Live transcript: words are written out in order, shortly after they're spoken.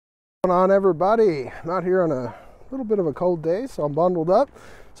What's going on, everybody? I'm out here on a little bit of a cold day, so I'm bundled up.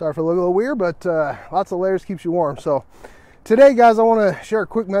 Sorry for looking a little weird, but lots of layers keeps you warm. So today, guys, I want to share a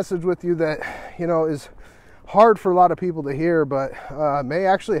quick message with you that is hard for a lot of people to hear, but may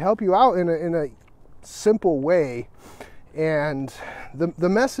actually help you out in a simple way. And the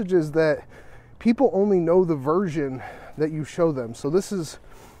message is that people only know the version that you show them. So this is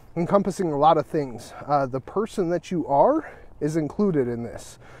encompassing a lot of things. The person that you are is included in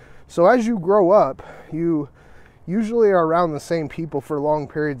this. So as you grow up, you usually are around the same people for long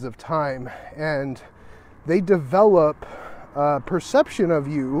periods of time, and they develop a perception of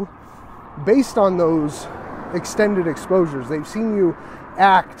you based on those extended exposures. They've seen you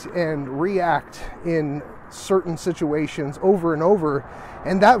act and react in certain situations over and over,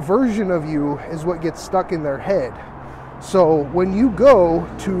 and that version of you is what gets stuck in their head. So when you go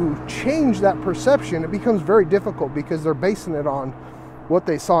to change that perception, it becomes very difficult because they're basing it on what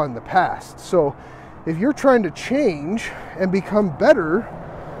they saw in the past. So if you're trying to change and become better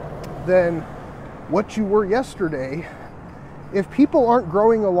than what you were yesterday, if people aren't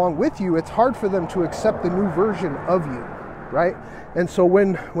growing along with you, it's hard for them to accept the new version of you, right? And so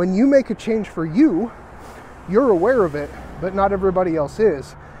when you make a change for you, you're aware of it, but not everybody else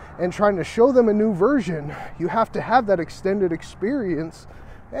is. And trying to show them a new version, you have to have that extended experience.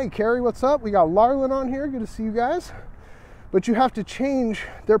 Hey, Carrie, what's up? We got Larlin on here. Good to see you guys. But you have to change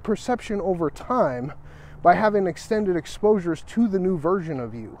their perception over time by having extended exposures to the new version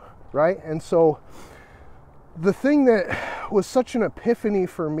of you, right? And so the thing that was such an epiphany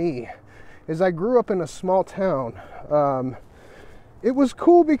for me is I grew up in a small town. It was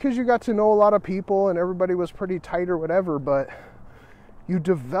cool because you got to know a lot of people and everybody was pretty tight or whatever, but you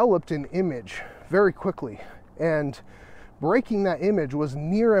developed an image very quickly, and breaking that image was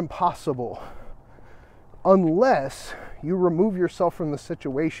near impossible unless you remove yourself from the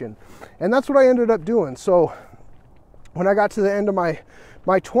situation. And that's what I ended up doing. So when I got to the end of my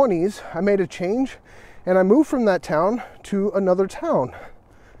 20s, I made a change and I moved from that town to another town.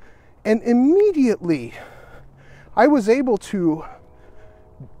 And immediately I was able to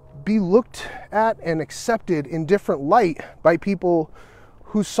be looked at and accepted in different light by people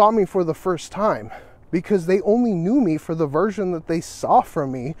who saw me for the first time, because they only knew me for the version that they saw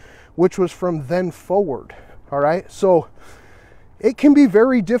from me, which was from then forward. All right. So it can be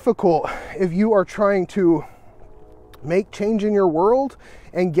very difficult if you are trying to make change in your world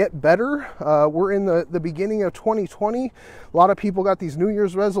and get better. We're in the beginning of 2020. A lot of people got these New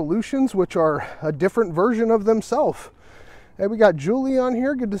Year's resolutions, which are a different version of themselves. Hey, we got Julie on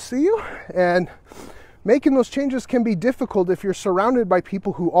here. Good to see you. And making those changes can be difficult if you're surrounded by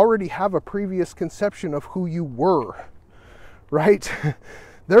people who already have a previous conception of who you were, right?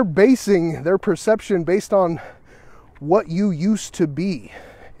 They're basing their perception based on what you used to be,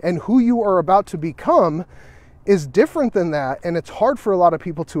 and who you are about to become is different than that. And it's hard for a lot of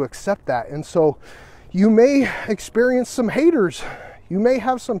people to accept that. And so you may experience some haters. You may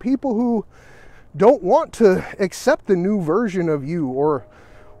have some people who don't want to accept the new version of you or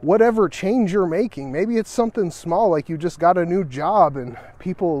whatever change you're making. Maybe it's something small, like you just got a new job and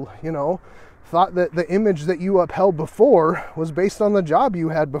people, thought that the image that you upheld before was based on the job you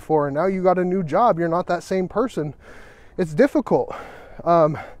had before, and now you got a new job, you're not that same person. It's difficult.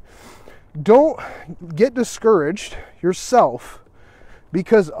 Don't get discouraged yourself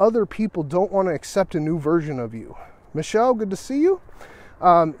because other people don't want to accept a new version of you. Michelle, good to see you.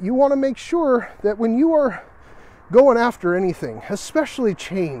 You want to make sure that when you are going after anything, especially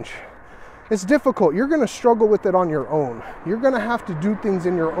change, it's difficult. You're going to struggle with it on your own. You're going to have to do things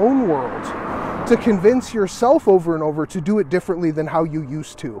in your own world to convince yourself over and over to do it differently than how you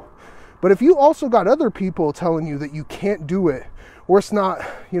used to. But if you also got other people telling you that you can't do it, or it's not,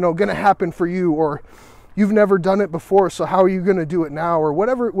 going to happen for you, or you've never done it before, so how are you going to do it now, or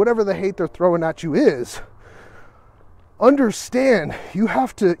whatever the hate they're throwing at you is, understand you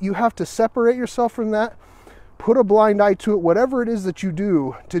have to separate yourself from that. Put a blind eye to it, whatever it is that you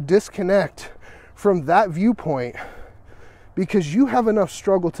do to disconnect from that viewpoint, because you have enough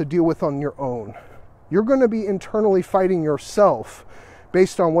struggle to deal with on your own. You're going to be internally fighting yourself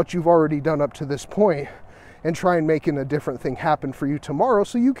based on what you've already done up to this point, and try and making a different thing happen for you tomorrow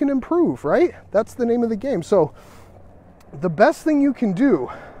so you can improve, right? That's the name of the game. So the best thing you can do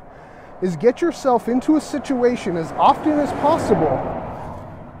is get yourself into a situation as often as possible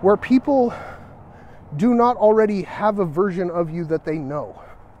where people do not already have a version of you that they know.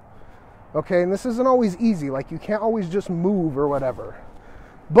 Okay, and this isn't always easy. Like, you can't always just move or whatever.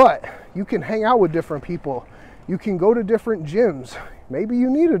 But you can hang out with different people. You can go to different gyms. Maybe you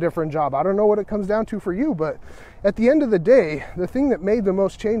need a different job. I don't know what it comes down to for you, but at the end of the day, the thing that made the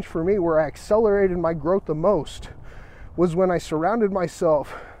most change for me, where I accelerated my growth the most, was when I surrounded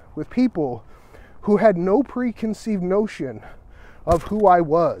myself with people who had no preconceived notion of who I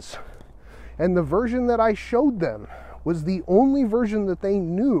was. And the version that I showed them was the only version that they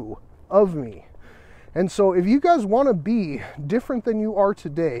knew of me. And so if you guys want to be different than you are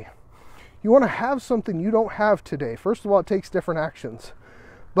today, you want to have something you don't have today, first of all, it takes different actions.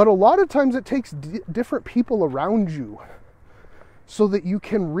 But a lot of times it takes different people around you so that you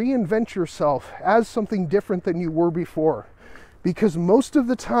can reinvent yourself as something different than you were before. Because most of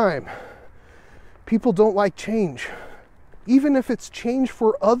the time, people don't like change. Even if it's change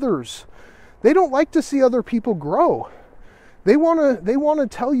for others, they don't like to see other people grow. They want to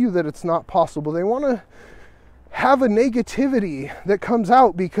tell you that it's not possible. They want to have a negativity that comes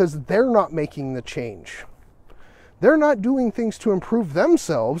out because they're not making the change. They're not doing things to improve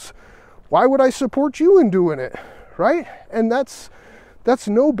themselves. Why would I support you in doing it, right? And that's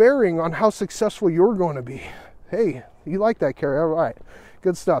no bearing on how successful you're going to be. Hey, you like that, Carrie? All right,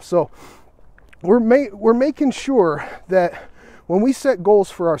 good stuff. So we're making sure that when we set goals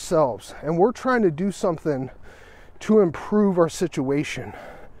for ourselves and we're trying to do something to improve our situation,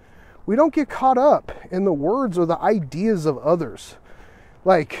 we don't get caught up in the words or the ideas of others.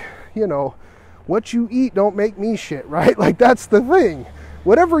 Like, you know, what you eat don't make me shit, right? Like, that's the thing.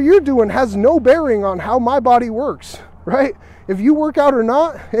 Whatever you're doing has no bearing on how my body works, right? If you work out or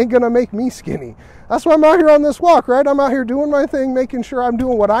not, ain't gonna make me skinny. That's why I'm out here on this walk, right? I'm out here doing my thing, making sure I'm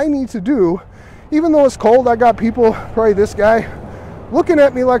doing what I need to do. Even though it's cold, I got people, probably this guy, looking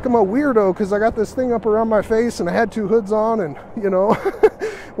at me like I'm a weirdo because I got this thing up around my face and I had 2 hoods on and, you know,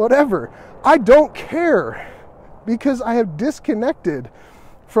 whatever. I don't care because I have disconnected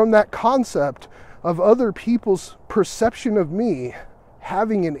from that concept of other people's perception of me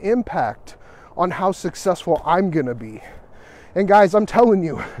having an impact on how successful I'm going to be. And guys, I'm telling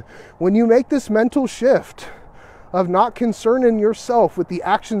you, when you make this mental shift of not concerning yourself with the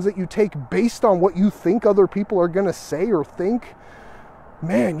actions that you take based on what you think other people are going to say or think,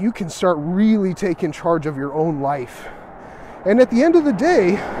 man, you can start really taking charge of your own life. And at the end of the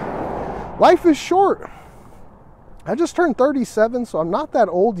day, life is short. I just turned 37, so I'm not that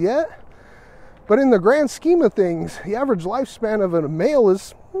old yet. But in the grand scheme of things, the average lifespan of a male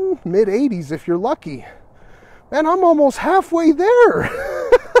is mid-80s if you're lucky. Man, I'm almost halfway there.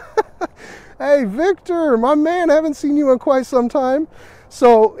 Hey, Victor, my man, I haven't seen you in quite some time.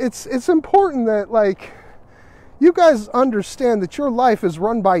 So it's important that, like, you guys understand that your life is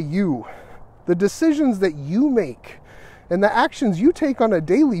run by you. The decisions that you make and the actions you take on a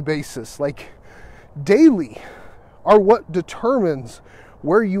daily basis, like daily, are what determines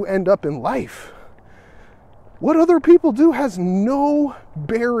where you end up in life. What other people do has no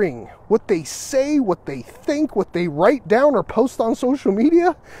bearing. What they say, what they think, what they write down or post on social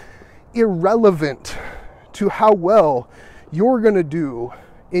media, irrelevant to how well you're going to do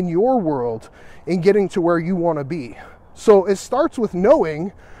in your world in getting to where you want to be. So it starts with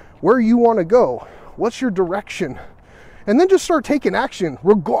knowing where you want to go. What's your direction? And then just start taking action,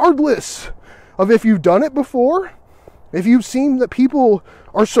 regardless of if you've done it before, if you've seen that people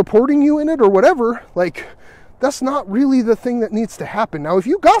are supporting you in it or whatever. Like, that's not really the thing that needs to happen. Now, if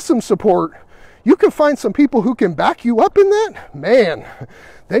you got some support, you can find some people who can back you up in that, man,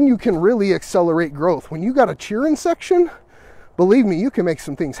 then you can really accelerate growth. When you got a cheering section, believe me, you can make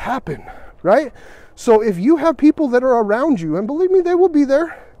some things happen, right? So if you have people that are around you, and believe me, they will be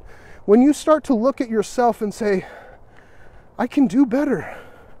there, when you start to look at yourself and say, I can do better.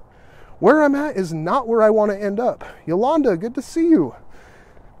 Where I'm at is not where I want to end up. Yolanda, good to see you.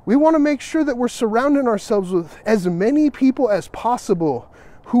 We want to make sure that we're surrounding ourselves with as many people as possible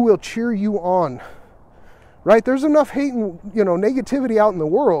who will cheer you on, right? There's enough hate and, negativity out in the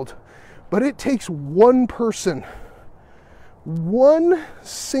world, but it takes one person, one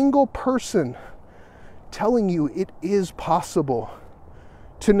single person telling you it is possible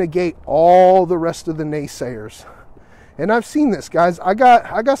to negate all the rest of the naysayers. And I've seen this, guys. I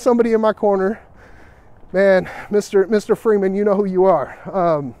got somebody in my corner. Man, Mr. Freeman, you know who you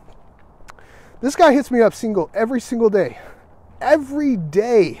are. This guy hits me up every single day. Every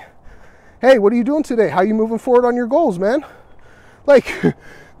day. Hey, what are you doing today? How are you moving forward on your goals, man? Like,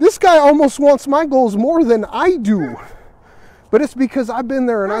 this guy almost wants my goals more than I do. But it's because I've been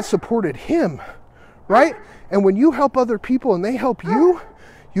there and I supported him, right? And when you help other people and they help you,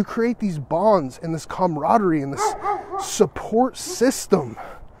 you create these bonds and this camaraderie and this support system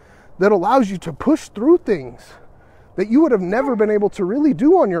that allows you to push through things that you would have never been able to really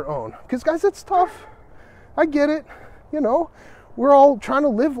do on your own. Because, guys, it's tough. I get it. we're all trying to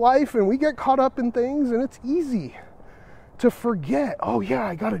live life and we get caught up in things, and it's easy to forget, oh yeah,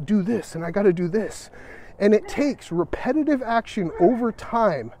 I got to do this and I got to do this. And it takes repetitive action over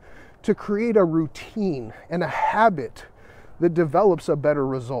time to create a routine and a habit that develops a better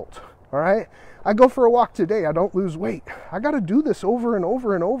result. All right? I go for a walk today, I don't lose weight. I got to do this over and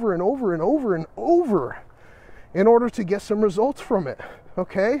over and over and over and over and over in order to get some results from it.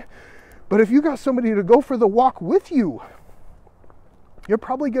 Okay? But if you got somebody to go for the walk with you, you're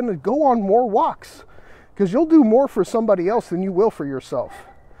probably going to go on more walks, because you'll do more for somebody else than you will for yourself.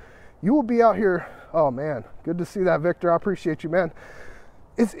 You will be out here, oh man, good to see that, Victor. I appreciate you, man.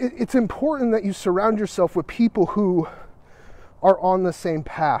 It's important that you surround yourself with people who are on the same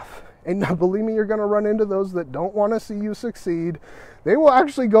path. And believe me, you're going to run into those that don't want to see you succeed. They will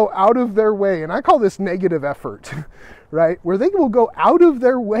actually go out of their way, and I call this negative effort, right? Where they will go out of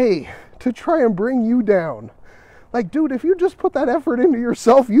their way to try and bring you down. Like, dude, if you just put that effort into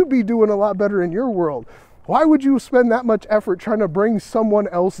yourself, you'd be doing a lot better in your world. Why would you spend that much effort trying to bring someone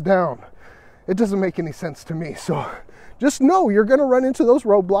else down? It doesn't make any sense to me. So just know you're going to run into those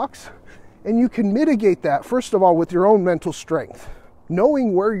roadblocks, and you can mitigate that, first of all, with your own mental strength,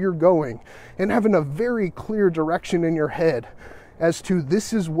 knowing where you're going and having a very clear direction in your head as to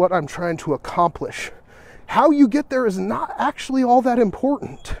this is what I'm trying to accomplish. How you get there is not actually all that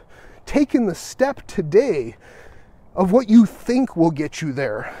important. Taking the step today of what you think will get you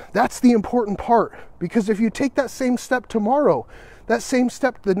there, that's the important part. Because if you take that same step tomorrow, that same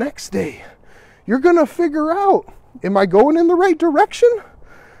step the next day, you're gonna figure out, am I going in the right direction?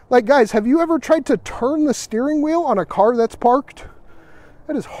 Like, guys, have you ever tried to turn the steering wheel on a car that's parked?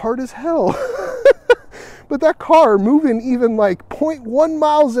 That is hard as hell. But that car moving even like 0.1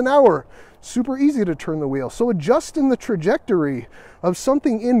 miles an hour, super easy to turn the wheel. So adjusting the trajectory of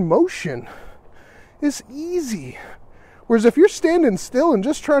something in motion is easy. Whereas if you're standing still and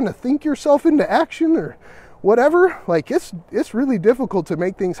just trying to think yourself into action or whatever, like it's really difficult to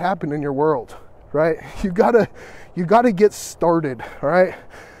make things happen in your world, right? You gotta get started, all right?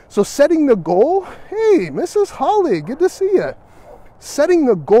 So setting the goal, hey, Mrs. Holly, good to see you. Setting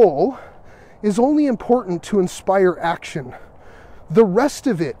the goal is only important to inspire action. The rest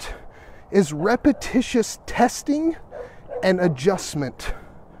of it is repetitious testing and adjustment.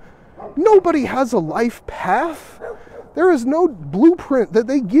 Nobody has a life path. There is no blueprint that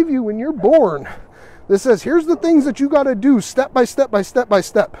they give you when you're born that says, here's the things that you got to do step by step by step by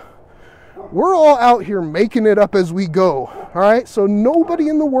step. We're all out here making it up as we go, all right? So nobody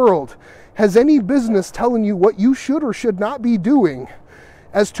in the world has any business telling you what you should or should not be doing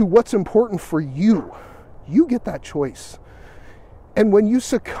as to what's important for you. You get that choice. And when you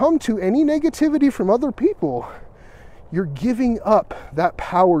succumb to any negativity from other people, you're giving up that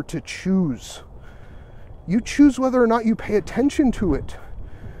power to choose. You choose whether or not you pay attention to it.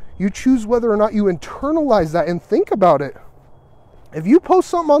 You choose whether or not you internalize that and think about it. If you post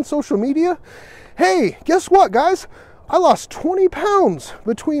something on social media, hey, guess what, guys? I lost 20 pounds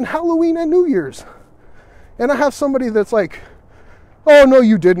between Halloween and New Year's. And I have somebody that's like, oh, no,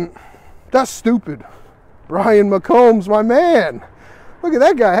 you didn't. That's stupid. Brian McCombs, my man. Look at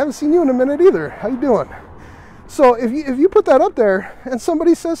that guy. I haven't seen you in a minute either. How you doing? So if you put that up there and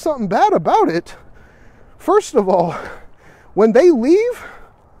somebody says something bad about it, first of all, when they leave,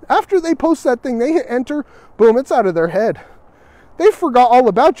 after they post that thing, they hit enter, boom, it's out of their head. They forgot all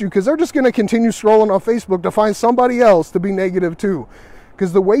about you because they're just going to continue scrolling on Facebook to find somebody else to be negative too.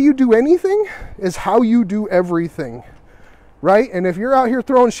 Because the way you do anything is how you do everything, right? And if you're out here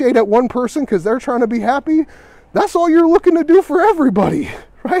throwing shade at one person because they're trying to be happy, that's all you're looking to do for everybody,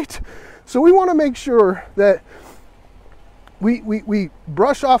 right? So we want to make sure that we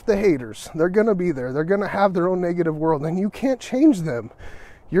brush off the haters. They're going to be there. They're going to have their own negative world, and you can't change them.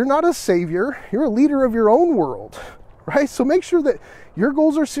 You're not a savior. You're a leader of your own world, right? So make sure that your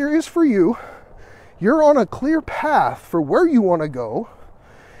goals are serious for you. You're on a clear path for where you want to go.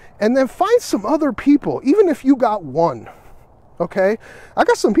 And then find some other people, even if you got one, okay? I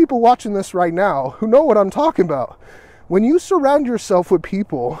got some people watching this right now who know what I'm talking about. When you surround yourself with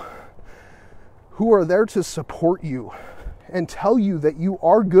people who are there to support you and tell you that you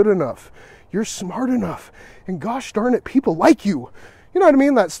are good enough, you're smart enough, and gosh darn it, people like you. You know what I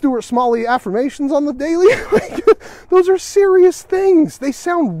mean? That Stuart Smalley affirmations on the daily. Like, those are serious things. They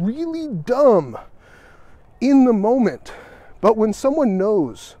sound really dumb in the moment. But when someone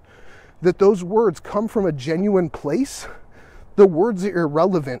knows that those words come from a genuine place, the words are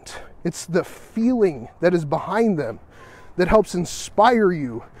irrelevant. It's the feeling that is behind them that helps inspire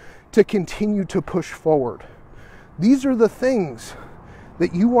you to continue to push forward. These are the things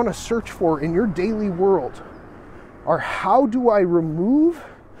that you want to search for in your daily world. are how do I remove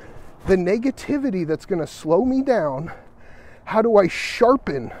the negativity that's going to slow me down? How do I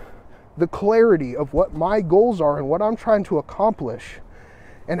sharpen the clarity of what my goals are and what I'm trying to accomplish?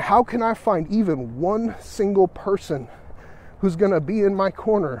 And how can I find even one single person who's going to be in my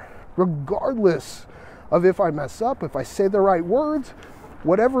corner, regardless of if I mess up, if I say the right words,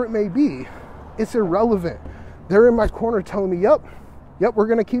 whatever it may be? It's irrelevant. They're in my corner telling me, yep, we're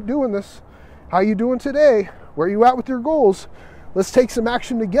going to keep doing this. How you doing today? Where you at with your goals? Let's take some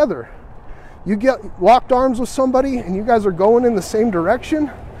action together. You get locked arms with somebody and you guys are going in the same direction,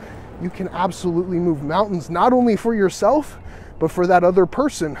 you can absolutely move mountains, not only for yourself, but for that other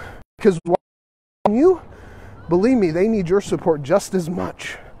person. Because you, believe me, they need your support just as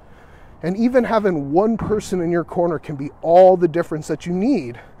much. And even having one person in your corner can be all the difference that you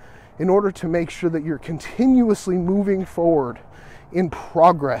need in order to make sure that you're continuously moving forward in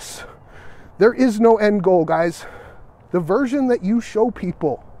progress. There is no end goal, guys. The version that you show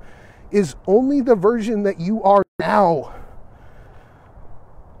people is only the version that you are now.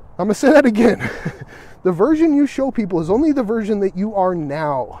 I'm going to say that again. The version you show people is only the version that you are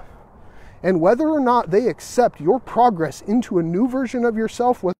now. And whether or not they accept your progress into a new version of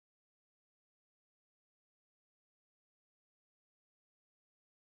yourself,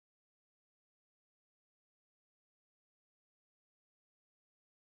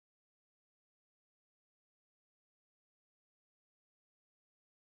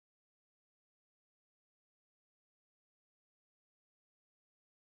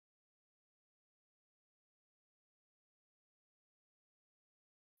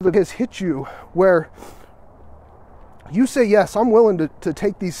 it has hit you where you say, yes, I'm willing to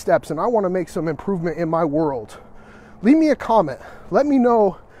take these steps and I want to make some improvement in my world. Leave me a comment. Let me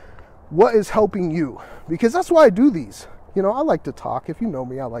know what is helping you, because that's why I do these. You know, I like to talk. If you know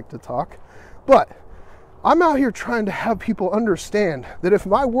me, I like to talk. But I'm out here trying to have people understand that if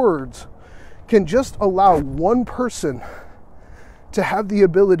my words can just allow one person to have the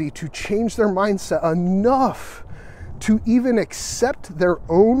ability to change their mindset enough to even accept their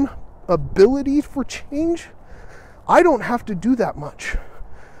own ability for change, I don't have to do that much.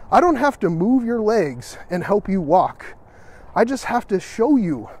 I don't have to move your legs and help you walk. I just have to show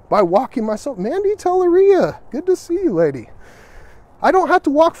you by walking myself. Mandy Telleria, good to see you, lady. I don't have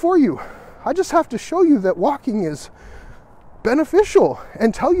to walk for you. I just have to show you that walking is beneficial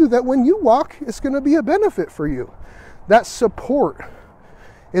and tell you that when you walk, it's going to be a benefit for you. That support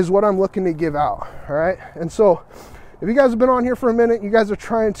is what I'm looking to give out, all right? And so if you guys have been on here for a minute, you guys are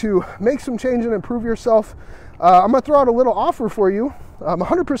trying to make some change and improve yourself, I'm going to throw out a little offer for you. I'm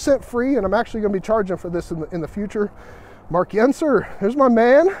 100% free, and I'm actually going to be charging for this in the future. Mark Yenser, here's my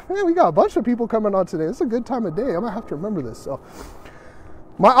man. Man, we got a bunch of people coming on today. It's a good time of day. I'm going to have to remember this. So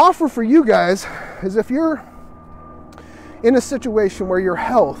my offer for you guys is if you're in a situation where your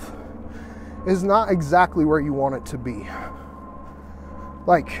health is not exactly where you want it to be,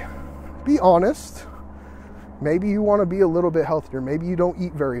 like, be honest. Maybe you want to be a little bit healthier. Maybe you don't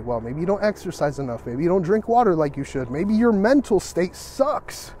eat very well. Maybe you don't exercise enough. Maybe you don't drink water like you should. Maybe your mental state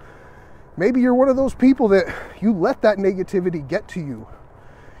sucks. Maybe you're one of those people that you let that negativity get to you.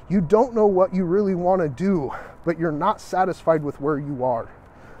 You don't know what you really want to do, but you're not satisfied with where you are.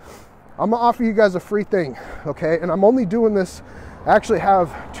 I'm going to offer you guys a free thing, okay? And I'm only doing this. I actually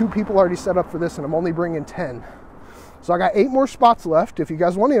have 2 people already set up for this, and I'm only bringing 10. So I got 8 more spots left if you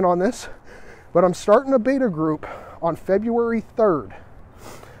guys want in on this. But I'm starting a beta group on February 3rd.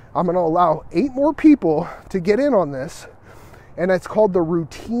 I'm going to allow 8 more people to get in on this, and it's called the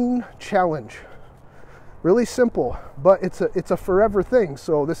Routine Challenge. Really simple, but it's a forever thing.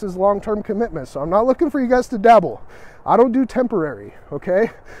 So this is long-term commitment. So I'm not looking for you guys to dabble. I don't do temporary, okay?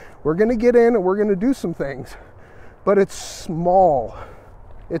 We're going to get in and we're going to do some things, but it's small.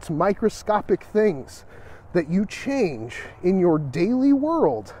 It's microscopic things that you change in your daily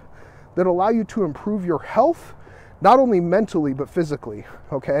world that allow you to improve your health, not only mentally, but physically,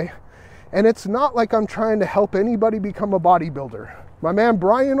 okay? And it's not like I'm trying to help anybody become a bodybuilder. My man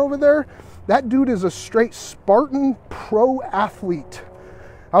Brian over there, that dude is a straight Spartan pro athlete.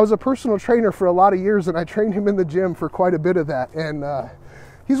 I was a personal trainer for a lot of years, and I trained him in the gym for quite a bit of that. And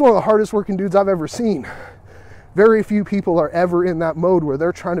he's one of the hardest working dudes I've ever seen. Very few people are ever in that mode where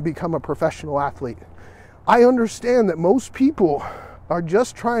they're trying to become a professional athlete. I understand that most people are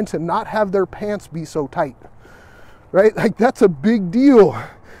just trying to not have their pants be so tight, right? Like, that's a big deal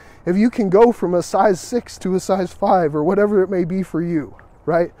if you can go from a size 6 to a size 5 or whatever it may be for you,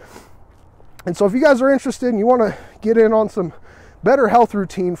 right? And so if you guys are interested and you want to get in on some better health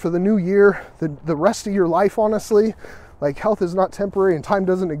routine for the new year, the rest of your life, honestly, like, health is not temporary and time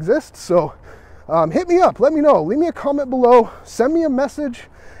doesn't exist. So hit me up, let me know, leave me a comment below, send me a message,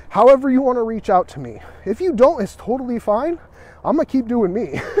 however you want to reach out to me. If you don't, it's totally fine. I'm gonna keep doing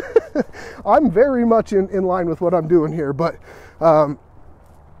me. I'm very much in line with what I'm doing here, but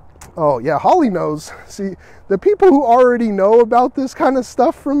oh yeah, Holly knows. See, the people who already know about this kind of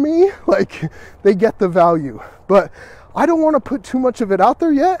stuff from me, like, they get the value. But I don't want to put too much of it out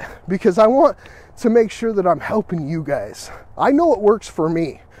there yet, because I want to make sure that I'm helping you guys. I know it works for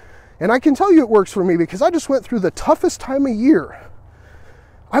me. And I can tell you it works for me because I just went through the toughest time of year.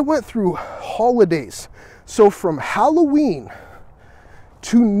 I went through holidays. So from Halloween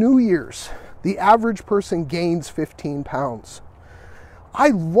to New Year's, the average person gains 15 pounds. I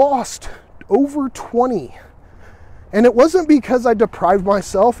lost over 20. And it wasn't because I deprived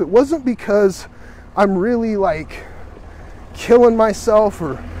myself. It wasn't because I'm really like killing myself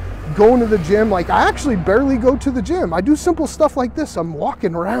or going to the gym. Like, I actually barely go to the gym. I do simple stuff like this. I'm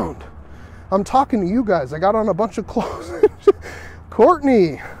walking around. I'm talking to you guys. I got on a bunch of clothes.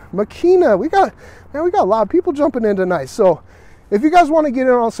 Courtney, Makina, we got a lot of people jumping in tonight. So if you guys want to get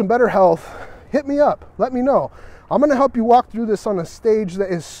in on some better health, hit me up. Let me know. I'm going to help you walk through this on a stage that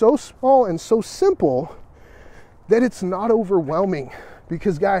is so small and so simple that it's not overwhelming.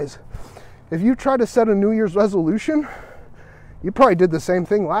 Because guys, if you try to set a New Year's resolution, you probably did the same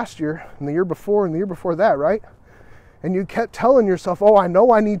thing last year and the year before and the year before that, right? And you kept telling yourself, oh, I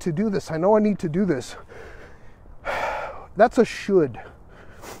know I need to do this. I know I need to do this. That's a should.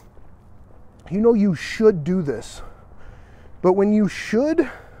 You know you should do this. But when you should,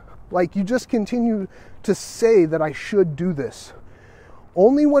 like, you just continue to say that I should do this.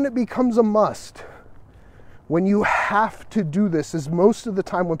 Only when it becomes a must, when you have to do this, is most of the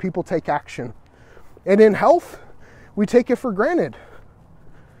time when people take action. And in health, we take it for granted.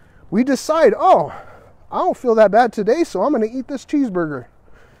 We decide, oh, I don't feel that bad today, so I'm going to eat this cheeseburger.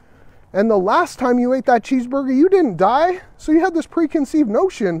 And the last time you ate that cheeseburger, you didn't die. So you had this preconceived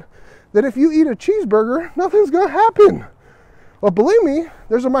notion that if you eat a cheeseburger, nothing's going to happen. Well, believe me,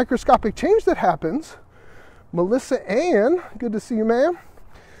 there's a microscopic change that happens. Melissa Ann, good to see you, ma'am.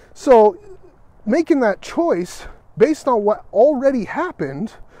 So making that choice based on what already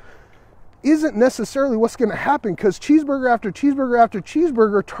happened isn't necessarily what's going to happen, because cheeseburger after cheeseburger after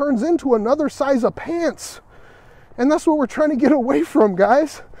cheeseburger turns into another size of pants. And that's what we're trying to get away from,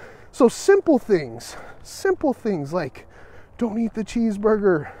 guys. So simple things like don't eat the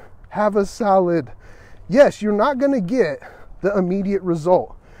cheeseburger, have a salad. Yes, you're not going to get the immediate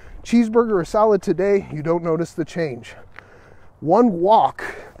result. Cheeseburger or salad today, you don't notice the change. One walk,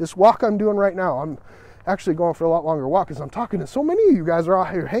 this walk I'm doing right now, I'm actually going for a lot longer walk because I'm talking to so many of you guys are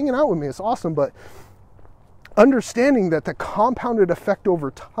out here hanging out with me. It's awesome. But understanding that the compounded effect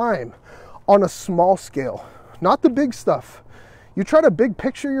over time on a small scale, not the big stuff. You try to big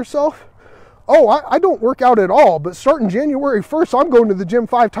picture yourself. Oh, I don't work out at all, but starting January 1st, I'm going to the gym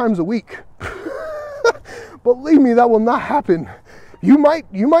 5 times a week. Believe me, that will not happen. You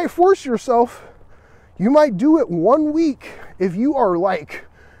might force yourself. You might do it 1 week if you are like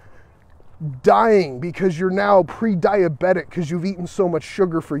dying because you're now pre-diabetic because you've eaten so much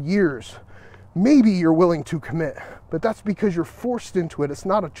sugar for years. Maybe you're willing to commit, but that's because you're forced into it. It's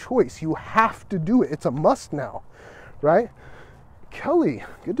not a choice. You have to do it. It's a must now, right? Kelly,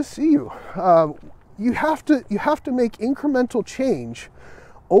 good to see you. You have to make incremental change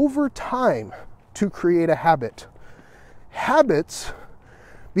over time to create a habit. Habits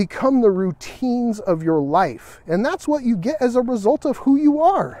become the routines of your life, and that's what you get as a result of who you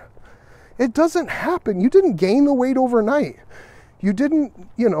are. It doesn't happen. You didn't gain the weight overnight. You didn't,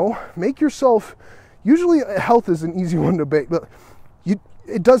 make yourself, usually health is an easy one to bake, but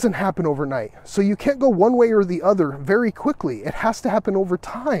it doesn't happen overnight. So you can't go one way or the other very quickly. It has to happen over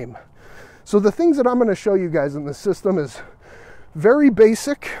time. So the things that I'm going to show you guys in this system is very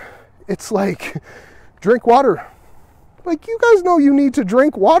basic. It's like drink water. Like, you guys know you need to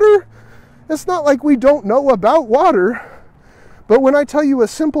drink water. It's not like we don't know about water. But when I tell you a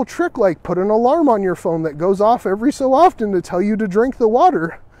simple trick like put an alarm on your phone that goes off every so often to tell you to drink the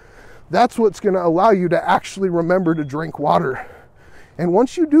water, that's what's going to allow you to actually remember to drink water. And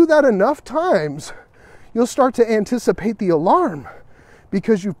once you do that enough times, you'll start to anticipate the alarm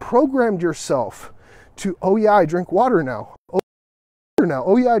because you've programmed yourself to, oh yeah, I drink water now.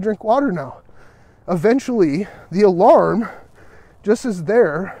 Oh yeah, I drink water now. Eventually, the alarm just is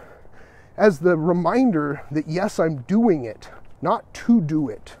there as the reminder that yes, I'm doing it, not to do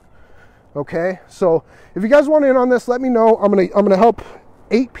it. Okay? So if you guys want in on this, let me know. I'm gonna help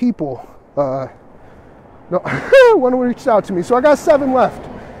 8 people. No, one reached out to me, so I got 7 left.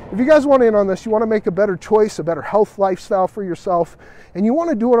 if you guys want in on this, you want to make a better choice, a better health lifestyle for yourself, and you want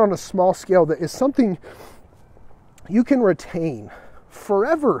to do it on a small scale that is something you can retain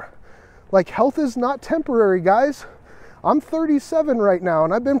forever. Like, health is not temporary, guys. I'm 37 right now,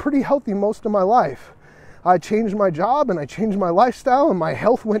 and I've been pretty healthy most of my life. I changed my job and I changed my lifestyle, and my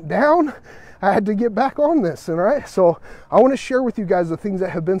health went down. I had to get back on this, all right? So I want to share with you guys the things that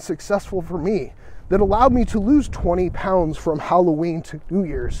have been successful for me, that allowed me to lose 20 pounds from Halloween to New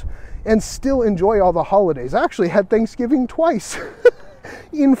Year's and still enjoy all the holidays. I actually had Thanksgiving twice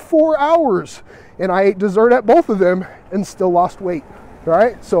in 4 hours, and I ate dessert at both of them and still lost weight, all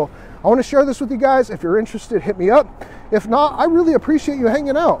right? So I want to share this with you guys. If you're interested, hit me up. If not, I really appreciate you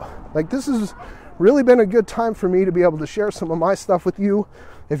hanging out. Like, this has really been a good time for me to be able to share some of my stuff with you.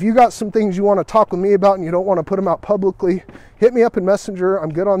 If you got some things you want to talk with me about and you don't want to put them out publicly, hit me up in Messenger.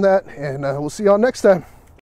 I'm good on that, and we'll see y'all next time.